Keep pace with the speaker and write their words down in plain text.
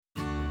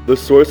The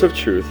Source of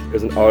Truth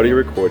is an audio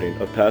recording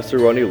of Pastor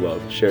Ronnie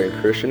Love sharing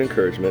Christian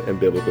encouragement and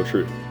biblical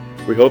truth.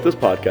 We hope this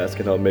podcast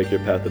can help make your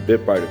path a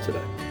bit brighter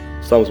today.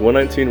 Psalms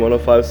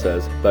 119:105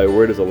 says, "Thy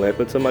word is a lamp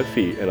unto my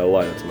feet and a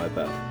light unto my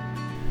path."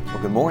 Well,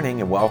 good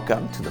morning and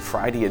welcome to the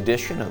Friday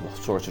edition of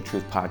the Source of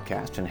Truth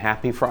podcast, and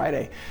happy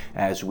Friday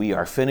as we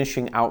are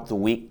finishing out the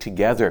week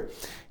together.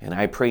 And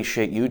I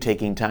appreciate you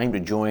taking time to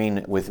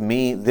join with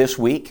me this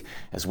week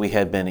as we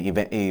have been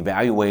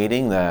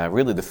evaluating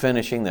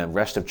finishing the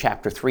rest of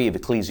chapter 3 of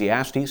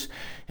Ecclesiastes.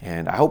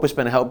 And I hope it's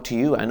been a help to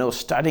you. I know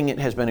studying it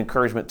has been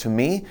encouragement to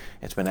me.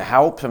 It's been a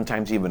help,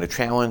 sometimes even a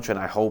challenge, and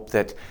I hope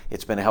that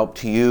it's been a help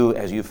to you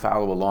as you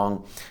follow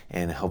along,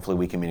 and hopefully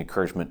we can be an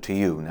encouragement to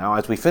you. Now,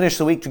 as we finish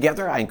the week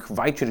together, I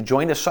invite you to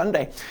join us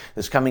Sunday.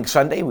 This coming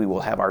Sunday, we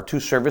will have our two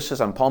services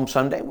on Palm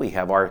Sunday. We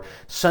have our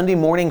Sunday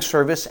morning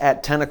service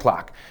at 10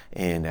 o'clock.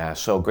 And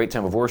so great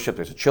time of worship.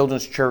 There's a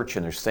children's church,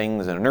 and there's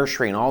things in a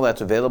nursery, and all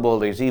that's available.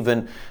 There's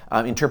even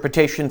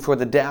interpretation for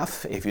the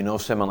deaf, if you know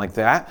someone like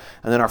that.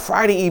 And then our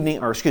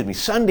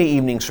Sunday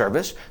evening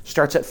service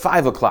starts at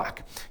 5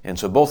 o'clock. And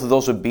so both of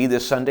those would be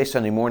this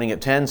Sunday morning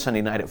at 10,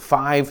 Sunday night at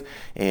 5.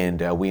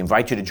 And we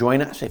invite you to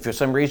join us. If for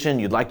some reason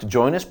you'd like to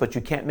join us, but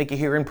you can't make it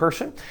here in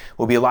person,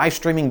 we'll be live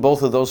streaming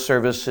both of those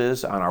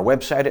services on our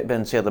website at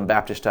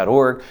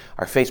bensalembaptist.org,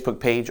 our Facebook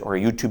page, or our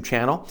YouTube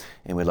channel.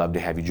 And we'd love to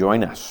have you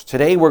join us.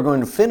 Today we're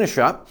going to finish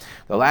up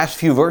the last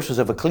few verses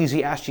of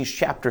Ecclesiastes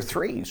chapter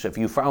 3. So if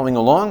you're following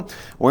along,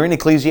 we're in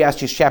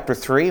Ecclesiastes chapter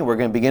 3. We're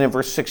going to begin in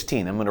verse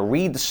 16. I'm going to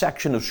read the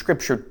section of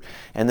Scripture,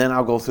 and then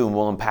I'll go through and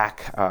we'll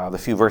unpack the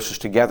few verses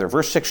together.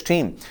 Verse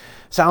 16,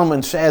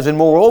 Solomon says, "And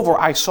moreover,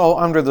 I saw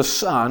under the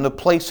sun a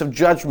place of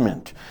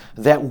judgment,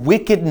 that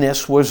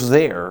wickedness was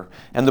there,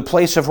 and the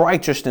place of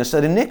righteousness,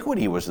 that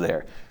iniquity was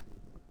there.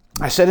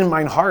 I said in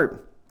mine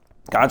heart,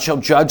 God shall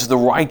judge the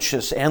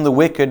righteous and the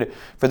wicked,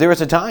 for there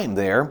is a time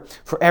there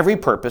for every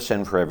purpose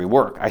and for every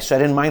work. I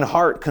said in mine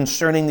heart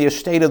concerning the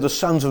estate of the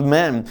sons of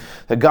men,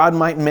 that God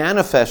might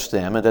manifest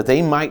them, and that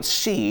they might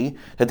see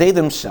that they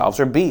themselves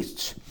are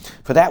beasts.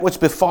 For that which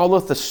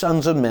befalleth the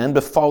sons of men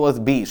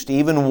befalleth beasts,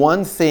 even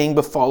one thing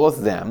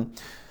befalleth them.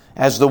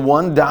 As the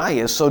one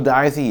dieth, so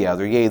dieth the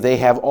other. Yea, they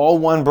have all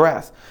one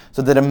breath,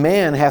 so that a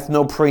man hath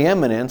no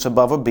preeminence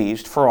above a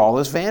beast, for all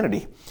is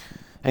vanity.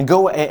 And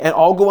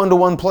all go unto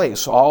one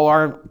place. All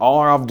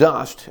are of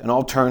dust, and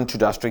all turn to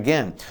dust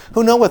again.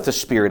 Who knoweth the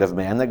spirit of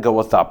man that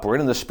goeth upward,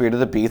 and the spirit of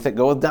the beast that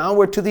goeth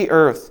downward to the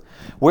earth?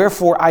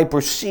 Wherefore I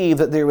perceive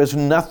that there is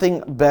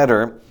nothing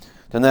better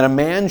than that a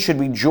man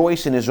should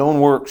rejoice in his own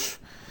works,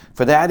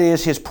 for that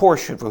is his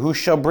portion. For who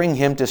shall bring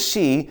him to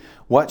see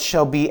what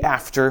shall be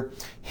after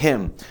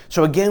him?"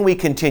 So again, we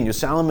continue.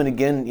 Solomon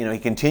again, he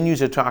continues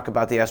to talk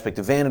about the aspect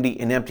of vanity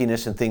and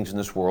emptiness and things in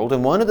this world.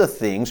 And one of the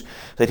things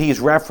that he's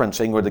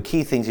referencing, or the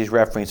key things he's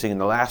referencing in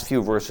the last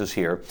few verses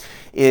here,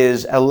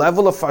 is a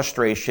level of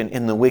frustration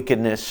in the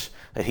wickedness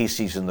that he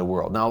sees in the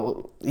world.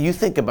 Now, you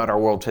think about our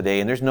world today,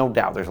 and there's no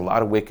doubt there's a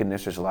lot of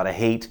wickedness, there's a lot of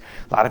hate,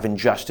 a lot of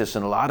injustice,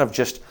 and a lot of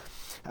just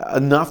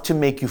enough to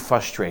make you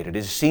frustrated.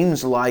 It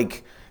seems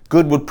like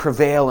good would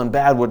prevail and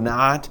bad would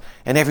not.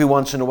 And every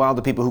once in a while,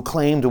 the people who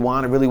claim to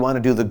really want to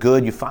do the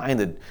good, you find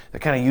that they're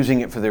kind of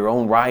using it for their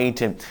own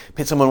right. And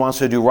someone wants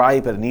to do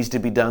right, but it needs to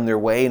be done their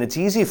way. And it's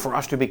easy for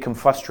us to become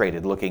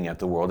frustrated looking at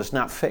the world. It's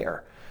not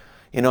fair.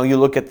 You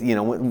look at,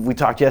 we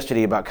talked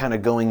yesterday about kind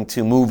of going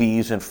to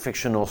movies and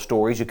fictional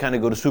stories. You kind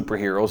of go to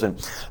superheroes. And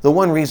the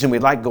one reason we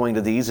like going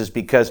to these is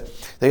because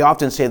they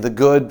often say the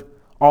good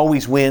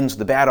always wins,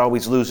 the bad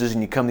always loses,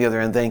 and you come the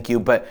other end, thank you.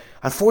 But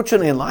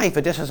unfortunately in life,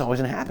 it just doesn't always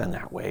happen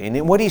that way.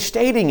 And what he's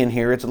stating in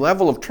here, it's a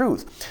level of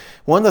truth.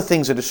 One of the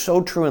things that is so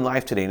true in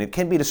life today, and it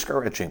can be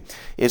discouraging,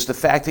 is the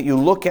fact that you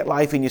look at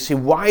life and you see,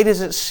 why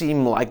does it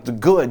seem like the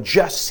good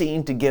just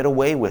seem to get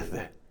away with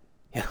it?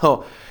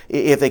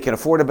 If they can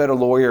afford a better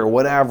lawyer or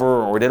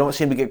whatever, or they don't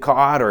seem to get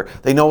caught, or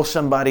they know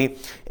somebody,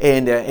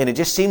 and it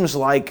just seems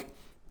like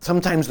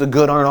sometimes the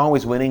good aren't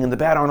always winning and the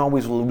bad aren't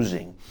always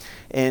losing.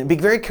 And be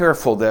very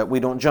careful that we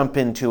don't jump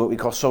into what we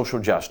call social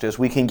justice.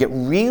 We can get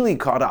really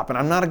caught up, and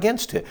I'm not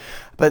against it.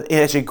 But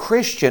as a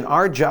Christian,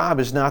 our job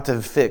is not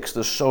to fix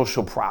the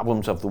social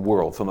problems of the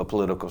world from a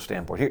political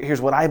standpoint.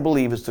 Here's what I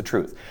believe is the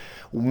truth.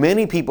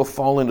 Many people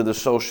fall into the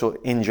social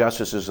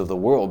injustices of the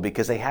world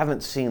because they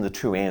haven't seen the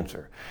true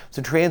answer.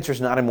 The true answer is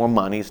not in more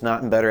money, it's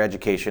not in better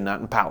education,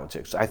 not in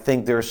politics. I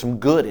think there's some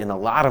good in a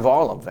lot of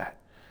all of that.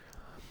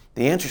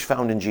 The answer is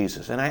found in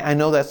Jesus. And I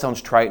know that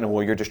sounds trite, and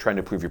well, you're just trying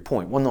to prove your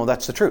point. Well, no,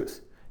 that's the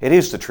truth. It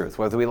is the truth.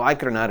 Whether we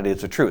like it or not, it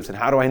is the truth. And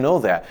how do I know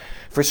that?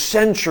 For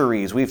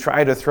centuries, we've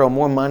tried to throw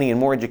more money and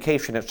more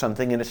education at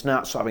something, and it's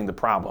not solving the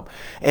problem.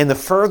 And the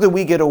further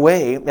we get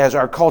away, as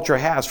our culture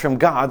has, from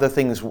God,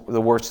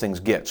 the worse things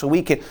get. So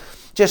we can,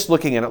 just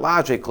looking at it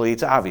logically,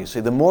 it's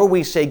obviously, the more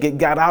we say get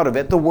God out of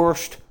it, the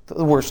worse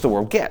the worse the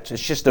world gets.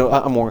 It's just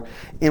a more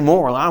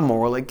immoral,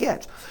 unmoral it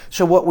gets.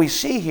 So what we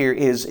see here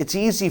is it's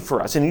easy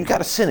for us, and you've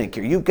got a cynic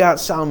here. You've got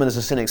Solomon as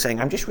a cynic saying,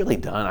 I'm just really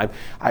done.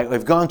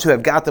 I've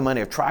got the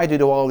money, I've tried to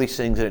do all these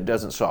things, and it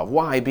doesn't solve.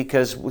 Why?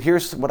 Because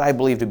here's what I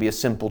believe to be a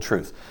simple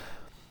truth.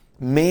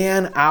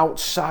 man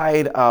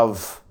outside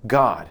of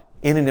God,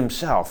 in and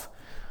himself,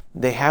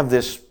 they have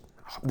this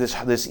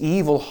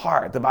evil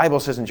heart. The Bible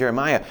says in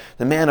Jeremiah,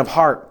 the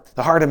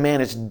heart of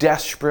man is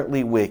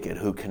desperately wicked.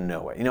 Who can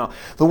know it?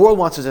 The world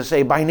wants us to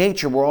say, by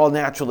nature, we're all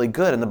naturally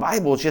good. And the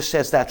Bible just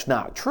says that's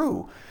not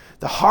true.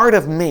 The heart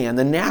of man,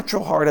 the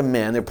natural heart of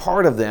man, they're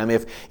part of them.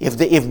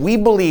 If we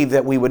believe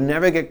that we would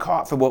never get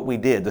caught for what we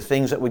did, the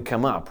things that would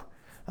come up,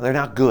 they're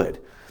not good.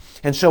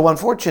 And so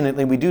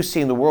unfortunately, we do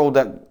see in the world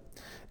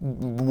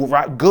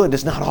that good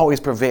does not always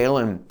prevail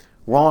and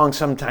wrong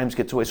sometimes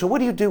gets away. So what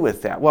do you do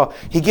with that? Well,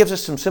 he gives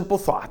us some simple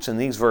thoughts in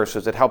these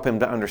verses that help him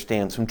to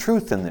understand some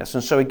truth in this.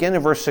 And so again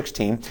in verse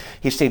 16,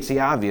 he states the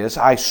obvious,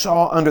 I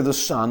saw under the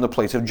sun the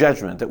place of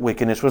judgment, that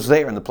wickedness was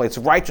there, and the place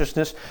of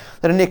righteousness,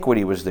 that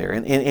iniquity was there.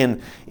 In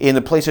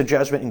the place of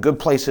judgment, in good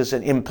places,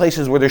 and in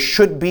places where there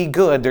should be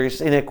good,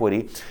 there's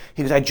iniquity.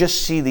 He goes, I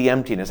just see the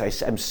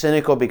emptiness. I'm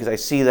cynical because I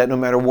see that no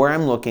matter where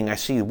I'm looking, I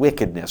see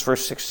wickedness.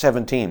 Verse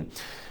 17,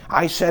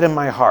 I said in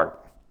my heart,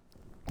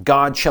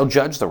 God shall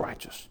judge the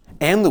righteous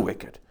and the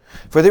wicked,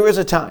 for there is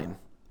a time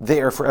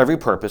there for every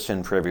purpose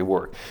and for every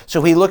work.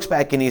 So he looks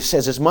back and he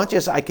says, as much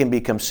as I can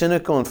become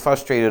cynical and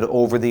frustrated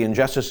over the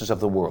injustices of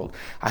the world,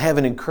 I have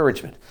an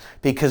encouragement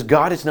because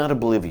God is not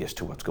oblivious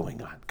to what's going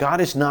on.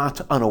 God is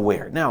not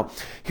unaware. Now,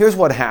 here's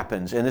what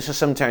happens, and this is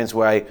sometimes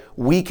why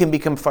we can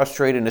become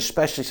frustrated, and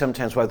especially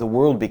sometimes why the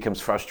world becomes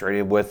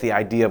frustrated with the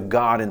idea of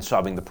God in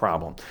solving the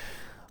problem.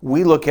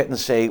 We look at it and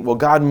say, well,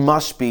 God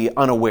must be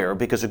unaware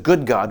because a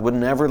good God would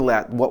never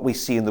let what we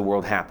see in the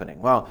world happening.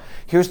 Well,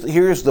 here's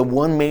the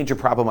one major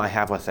problem I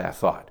have with that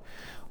thought.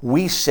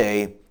 We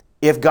say,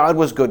 if God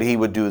was good, he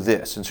would do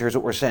this. And so here's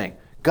what we're saying.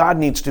 God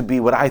needs to be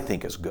what I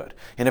think is good.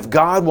 And if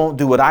God won't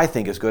do what I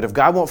think is good, if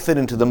God won't fit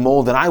into the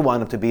mold that I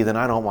want him to be, then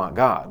I don't want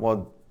God.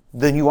 Well,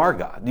 then you are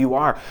God.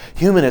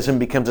 Humanism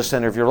becomes the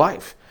center of your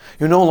life.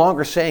 You're no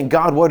longer saying,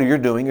 God, what are you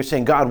doing? You're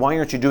saying, God, why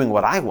aren't you doing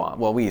what I want?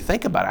 Well, when you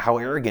think about it, how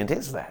arrogant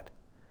is that?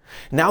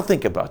 Now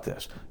think about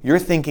this. Your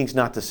thinking's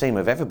not the same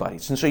of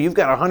everybody's. And so you've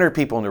got 100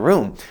 people in the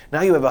room.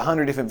 Now you have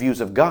 100 different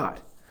views of God.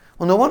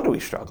 Well, no wonder we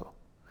struggle.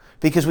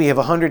 Because we have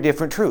 100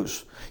 different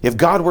truths. If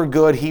God were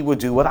good, he would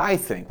do what I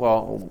think.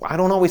 Well, I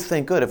don't always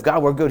think good. If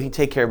God were good, he'd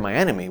take care of my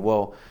enemy.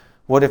 Well,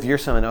 what if you're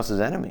someone else's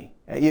enemy?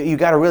 You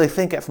got to really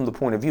think that from the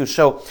point of view.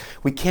 So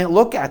we can't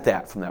look at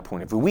that from that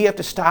point of view. We have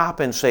to stop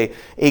and say,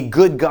 a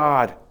good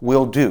God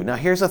will do. Now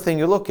here's the thing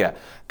you look at.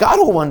 God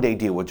will one day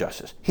deal with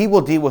justice. He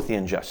will deal with the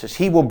injustice.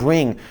 He will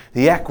bring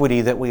the equity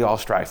that we all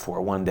strive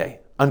for one day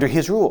under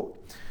his rule.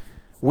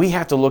 We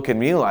have to look and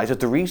realize that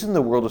the reason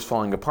the world is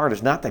falling apart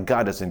is not that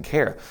God doesn't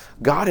care.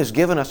 God has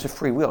given us a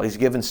free will. He's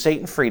given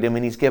Satan freedom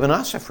and he's given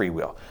us a free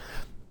will.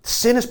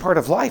 Sin is part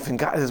of life, and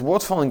the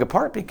world's falling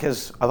apart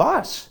because of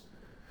us.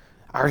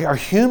 Our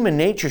human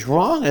nature is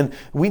wrong, and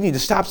we need to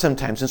stop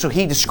sometimes. And so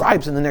he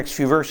describes in the next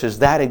few verses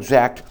that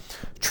exact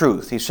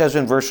truth. He says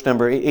in verse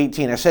number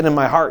 18, I said in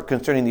my heart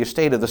concerning the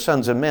estate of the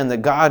sons of men,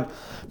 that God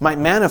might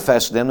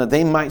manifest them, that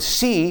they might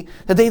see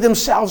that they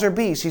themselves are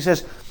beasts. He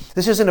says,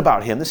 this isn't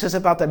about him. This is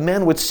about that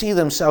men would see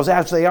themselves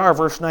as they are.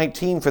 Verse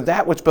 19, for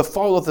that which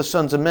befalleth the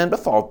sons of men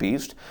befall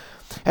beasts.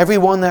 Every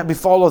one that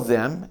befalleth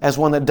them, as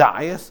one that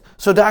dieth,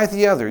 so dieth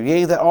the other.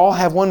 Yea, that all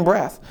have one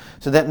breath,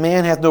 so that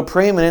man hath no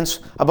preeminence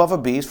above a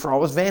beast, for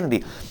all is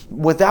vanity.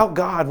 Without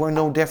God, we're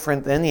no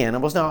different than the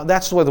animals. Now,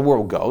 that's the way the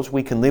world goes.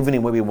 We can live any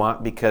way we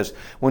want because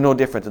we're no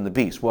different than the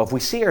beast. Well, if we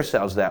see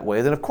ourselves that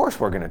way, then of course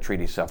we're going to treat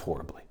ourselves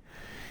horribly.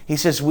 He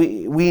says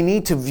we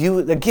need to view,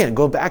 again,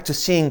 go back to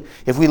seeing,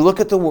 if we look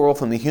at the world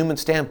from the human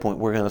standpoint,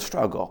 we're going to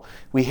struggle.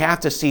 We have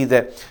to see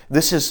that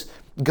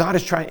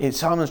Solomon's trying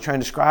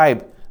to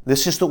describe,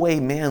 this is the way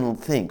man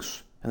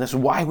thinks. And this is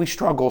why we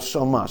struggle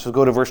so much. So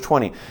go to verse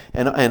 20.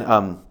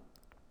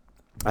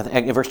 I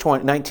think in verse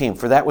 19,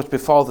 for that which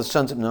befall the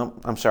sons of... No,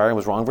 I'm sorry, I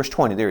was wrong. Verse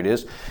 20, there it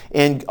is.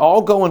 And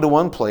all go into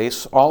one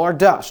place, all are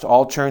dust,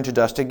 all turn to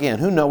dust again.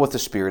 Who knoweth the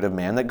spirit of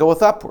man that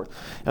goeth upward,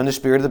 and the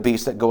spirit of the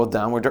beast that goeth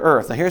downward to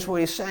earth? Now here's what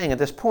he's saying at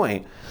this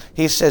point.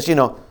 He says,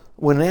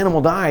 when an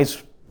animal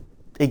dies,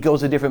 it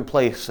goes a different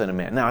place than a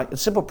man. Now, a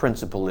simple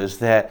principle is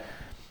that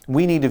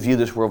we need to view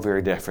this world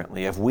very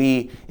differently.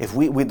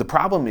 The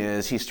problem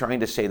is, he's trying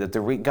to say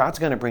that God's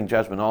going to bring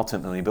judgment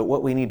ultimately, but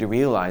what we need to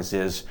realize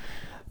is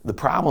the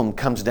problem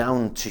comes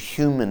down to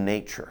human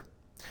nature.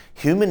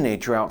 Human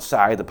nature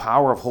outside the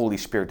power of Holy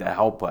Spirit to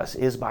help us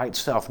is by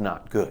itself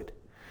not good.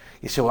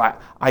 You say, well,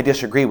 I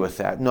disagree with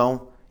that.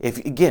 No.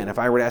 If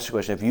I were to ask the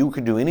question, if you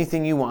could do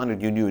anything you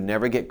wanted, you would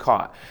never get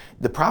caught.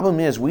 The problem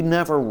is we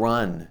never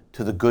run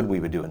to the good we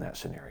would do in that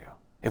scenario.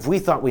 If we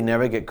thought we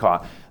never get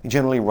caught, we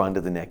generally run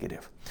to the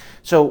negative.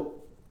 So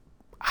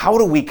how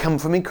do we come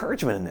from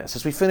encouragement in this?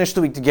 As we finish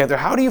the week together,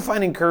 how do you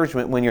find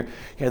encouragement when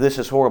this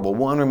is horrible?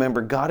 One,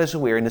 remember, God is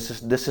aware, and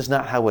this is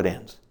not how it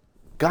ends.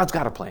 God's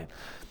got a plan.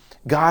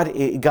 God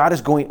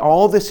is going,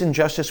 all this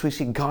injustice we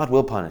see, God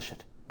will punish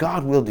it.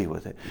 God will deal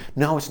with it.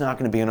 No, it's not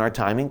going to be in our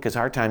timing, because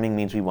our timing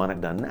means we want it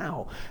done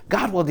now.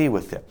 God will deal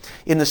with it.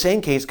 In the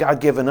same case,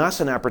 God given us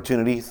an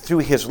opportunity through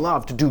his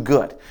love to do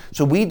good.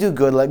 So we do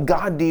good, let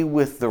God deal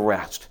with the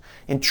rest,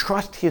 and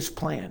trust his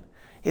plan.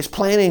 His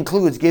plan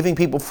includes giving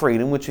people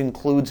freedom, which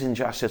includes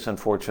injustice,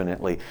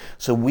 unfortunately.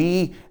 So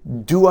we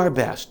do our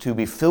best to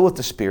be filled with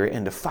the Spirit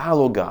and to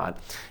follow God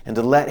and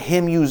to let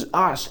Him use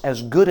us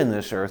as good in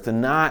this earth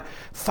and not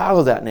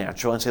follow that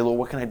natural and say, Lord,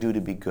 what can I do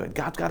to be good?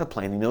 God's got a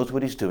plan. He knows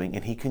what He's doing,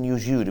 and He can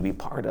use you to be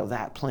part of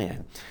that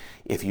plan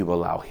if you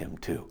allow Him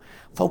to.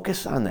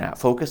 Focus on that.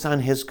 Focus on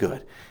His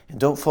good. And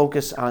don't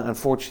focus on,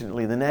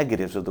 unfortunately, the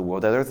negatives of the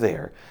world that are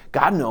there.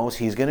 God knows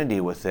He's going to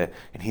deal with it,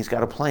 and He's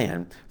got a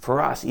plan for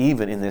us,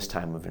 even in this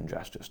time of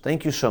injustice.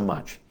 Thank you so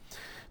much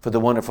for the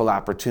wonderful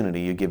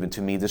opportunity you've given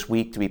to me this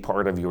week to be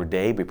part of your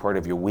day, be part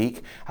of your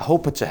week. I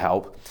hope it's a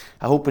help.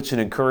 I hope it's an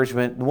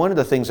encouragement. One of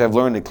the things I've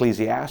learned in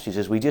Ecclesiastes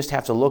is we just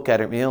have to look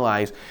at it and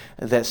realize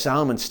that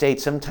Solomon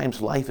states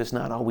sometimes life is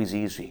not always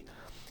easy.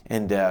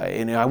 And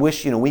I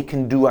wish we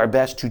can do our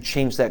best to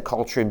change that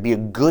culture and be a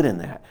good in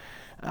that.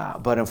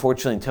 But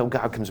unfortunately, until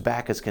God comes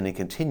back, it's going to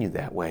continue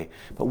that way.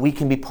 But we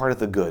can be part of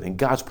the good, and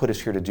God's put us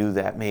here to do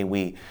that. May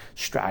we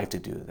strive to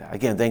do that.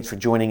 Again, thanks for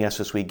joining us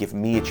this week,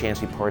 giving me a chance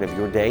to be part of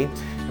your day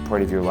and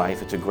part of your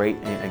life. It's a great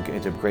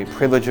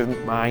privilege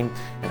of mine,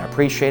 and I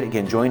appreciate it.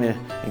 Again,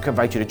 I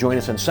invite you to join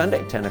us on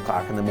Sunday, 10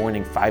 o'clock in the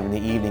morning, 5 in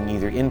the evening,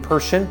 either in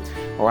person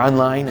or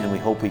online, and we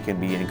hope we can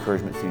be an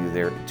encouragement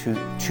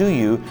to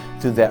you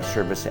through that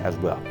service as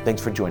well. Thanks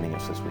for joining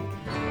us this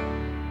week.